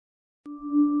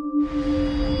Hey,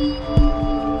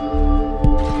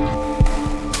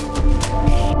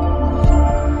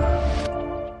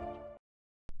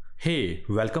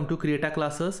 welcome to CREATA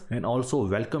classes and also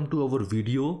welcome to our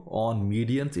video on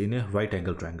medians in a right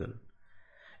angle triangle.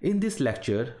 In this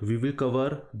lecture, we will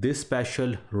cover this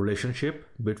special relationship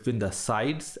between the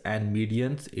sides and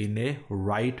medians in a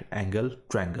right angle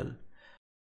triangle.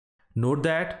 Note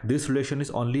that this relation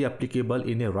is only applicable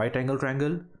in a right angle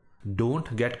triangle.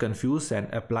 Don't get confused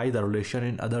and apply the relation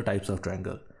in other types of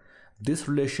triangle. This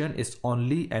relation is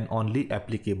only and only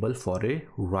applicable for a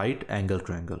right angle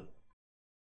triangle.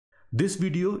 This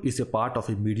video is a part of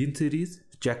a median series.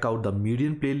 Check out the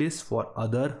median playlist for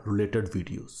other related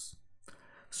videos.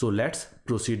 So let's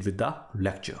proceed with the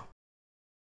lecture.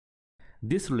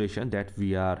 This relation that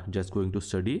we are just going to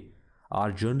study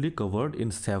are generally covered in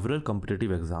several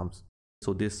competitive exams.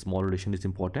 So this small relation is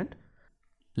important.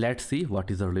 Let's see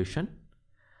what is the relation.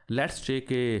 Let's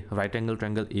take a right angle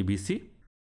triangle ABC.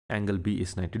 Angle B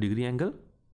is 90-degree angle.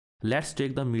 Let's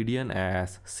take the median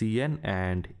as CN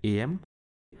and AM.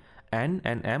 N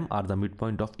and M are the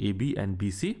midpoint of AB and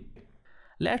BC.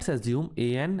 Let's assume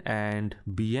AN and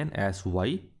BN as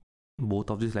Y. Both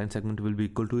of these line segments will be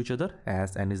equal to each other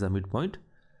as N is the midpoint.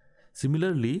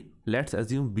 Similarly, let's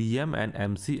assume BM and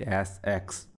MC as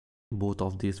X. Both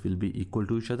of these will be equal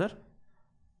to each other.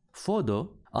 Further,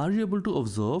 are you able to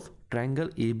observe triangle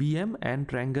ABM and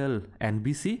triangle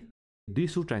NBC?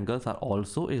 These two triangles are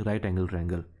also a right angle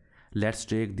triangle. Let's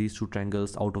take these two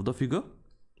triangles out of the figure.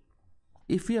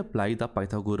 If we apply the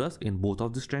Pythagoras in both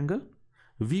of this triangle,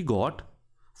 we got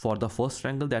for the first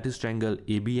triangle, that is triangle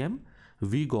ABM,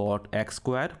 we got x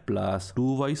square plus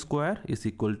 2y square is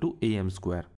equal to am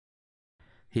square.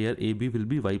 Here AB will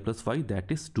be y plus y,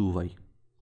 that is 2y.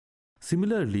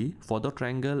 Similarly, for the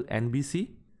triangle NBC,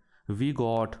 we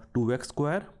got 2x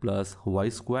square plus y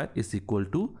square is equal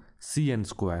to cn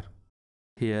square.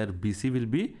 Here BC will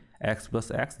be x plus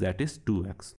x, that is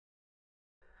 2x.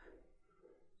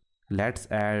 Let's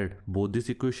add both these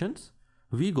equations.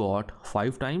 We got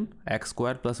 5 times x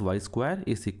square plus y square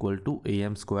is equal to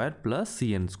am square plus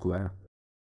cn square.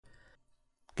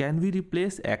 Can we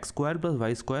replace x square plus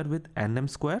y square with nm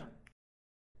square?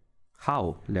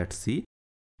 How? Let's see.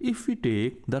 If we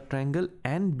take the triangle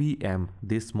NBM,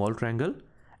 this small triangle,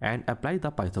 and apply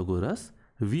the Pythagoras,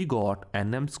 we got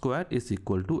nm square is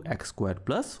equal to x square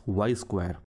plus y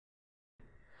square.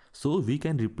 So we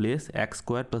can replace x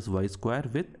square plus y square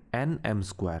with nm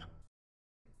square.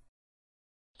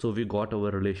 So we got our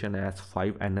relation as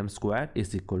 5nm square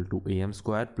is equal to am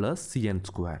square plus cn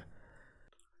square.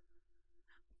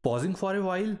 Pausing for a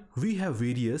while, we have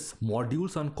various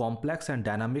modules on complex and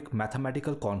dynamic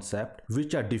mathematical concepts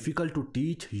which are difficult to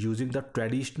teach using the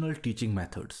traditional teaching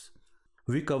methods.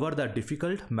 We cover the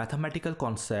difficult mathematical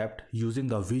concept using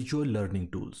the visual learning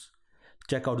tools.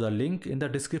 Check out the link in the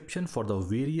description for the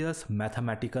various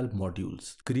mathematical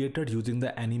modules created using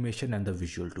the animation and the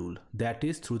visual tool, that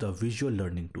is through the visual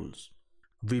learning tools.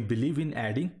 We believe in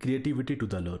adding creativity to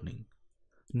the learning.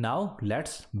 Now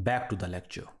let's back to the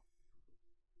lecture.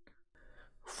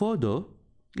 Further,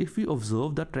 if we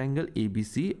observe the triangle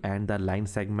ABC and the line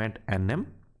segment NM,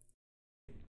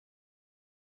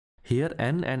 here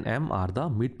N and M are the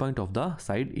midpoint of the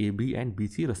side AB and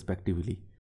BC respectively.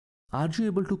 Are you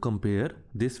able to compare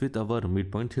this with our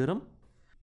midpoint theorem?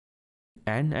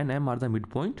 N and M are the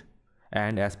midpoint,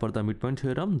 and as per the midpoint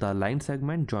theorem, the line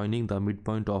segment joining the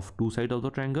midpoint of two sides of the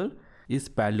triangle is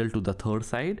parallel to the third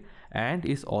side and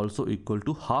is also equal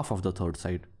to half of the third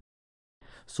side.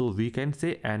 So we can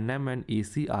say NM and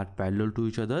AC are parallel to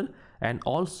each other, and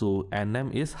also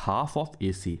NM is half of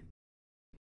AC.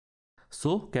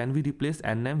 So can we replace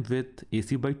NM with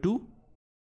AC by 2?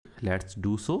 Let's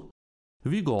do so.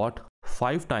 We got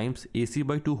 5 times AC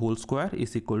by 2 whole square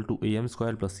is equal to am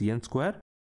square plus cn square.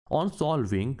 On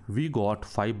solving, we got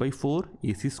 5 by 4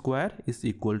 AC square is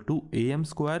equal to am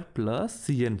square plus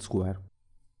cn square.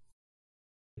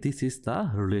 This is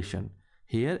the relation.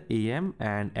 Here AM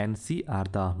and NC are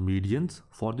the medians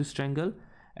for this triangle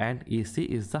and AC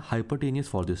is the hypotenuse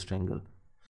for this triangle.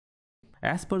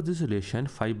 As per this relation,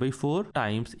 5 by 4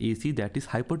 times AC, that is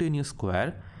hypotenuse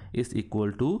square, is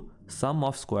equal to sum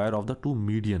of square of the two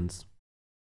medians.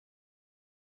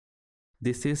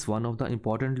 This is one of the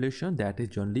important relations that is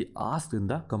generally asked in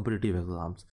the competitive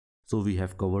exams. So we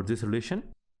have covered this relation.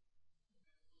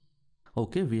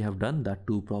 Okay, we have done the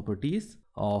two properties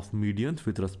of medians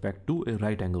with respect to a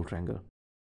right angle triangle.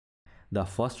 The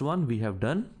first one we have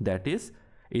done, that is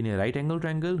in a right angle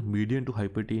triangle, median to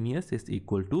hypotenuse is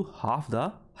equal to half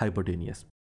the hypotenuse.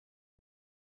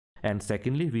 And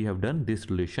secondly, we have done this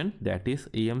relation, that is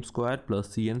am square plus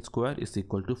cn square is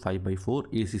equal to 5 by 4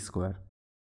 ac square.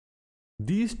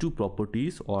 These two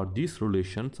properties or these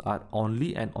relations are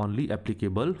only and only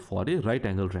applicable for a right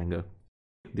angle triangle.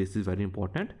 This is very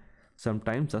important.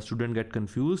 Sometimes a student get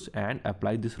confused and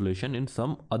apply this relation in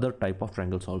some other type of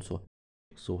triangles also.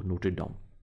 So note it down.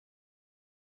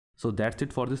 So that's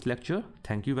it for this lecture.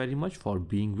 Thank you very much for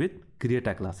being with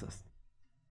CREATA Classes.